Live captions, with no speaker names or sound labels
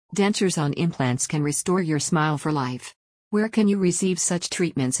Dentures on implants can restore your smile for life. Where can you receive such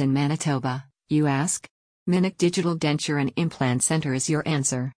treatments in Manitoba, you ask? Minic Digital Denture and Implant Center is your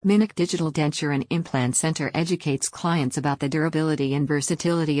answer. Minic Digital Denture and Implant Center educates clients about the durability and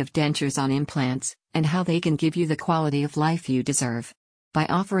versatility of dentures on implants, and how they can give you the quality of life you deserve. By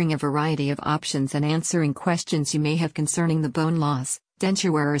offering a variety of options and answering questions you may have concerning the bone loss,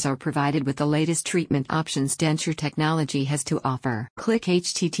 denture wearers are provided with the latest treatment options denture technology has to offer. Click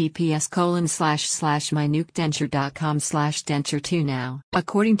https://minukedenture.com/denture2 now.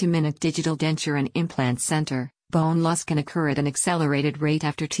 According to Minic Digital Denture and Implant Center, bone loss can occur at an accelerated rate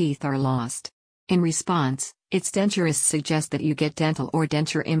after teeth are lost. In response, its denturists suggest that you get dental or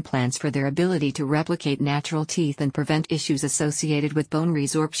denture implants for their ability to replicate natural teeth and prevent issues associated with bone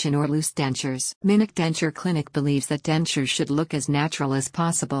resorption or loose dentures. Minic Denture Clinic believes that dentures should look as natural as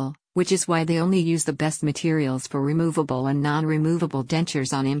possible, which is why they only use the best materials for removable and non-removable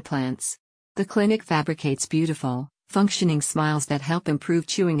dentures on implants. The clinic fabricates beautiful, functioning smiles that help improve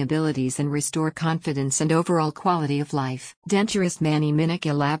chewing abilities and restore confidence and overall quality of life. Denturist Manny Minic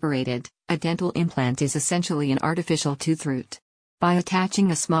elaborated, a dental implant is essentially an artificial tooth root. By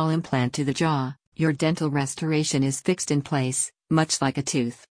attaching a small implant to the jaw, your dental restoration is fixed in place, much like a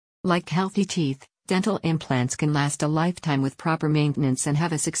tooth. Like healthy teeth, dental implants can last a lifetime with proper maintenance and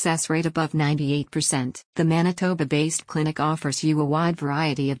have a success rate above 98%. The Manitoba-based clinic offers you a wide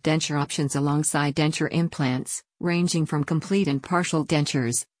variety of denture options alongside denture implants, ranging from complete and partial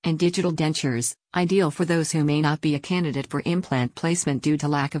dentures, and digital dentures, ideal for those who may not be a candidate for implant placement due to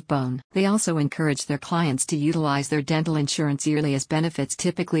lack of bone. They also encourage their clients to utilize their dental insurance yearly as benefits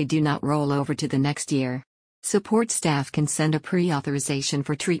typically do not roll over to the next year. Support staff can send a pre-authorization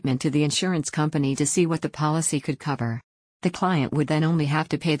for treatment to the insurance company to see what the policy could cover. The client would then only have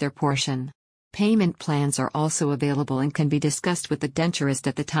to pay their portion. Payment plans are also available and can be discussed with the denturist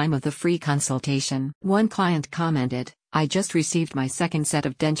at the time of the free consultation. One client commented, "I just received my second set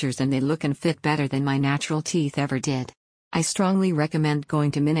of dentures and they look and fit better than my natural teeth ever did. I strongly recommend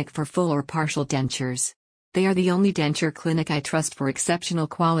going to Minic for full or partial dentures. They are the only denture clinic I trust for exceptional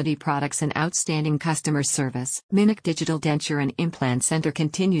quality products and outstanding customer service." Minic Digital Denture and Implant Center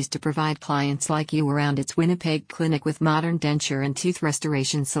continues to provide clients like you around its Winnipeg clinic with modern denture and tooth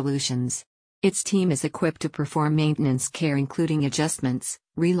restoration solutions. Its team is equipped to perform maintenance care including adjustments,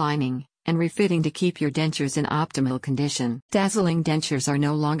 relining, and refitting to keep your dentures in optimal condition. Dazzling dentures are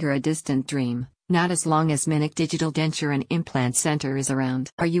no longer a distant dream, not as long as Minic Digital Denture and Implant Center is around.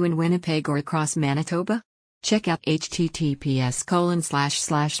 Are you in Winnipeg or across Manitoba? Check out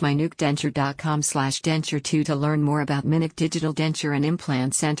https://minukedenture.com/denture2 to learn more about Minic Digital Denture and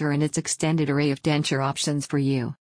Implant Center and its extended array of denture options for you.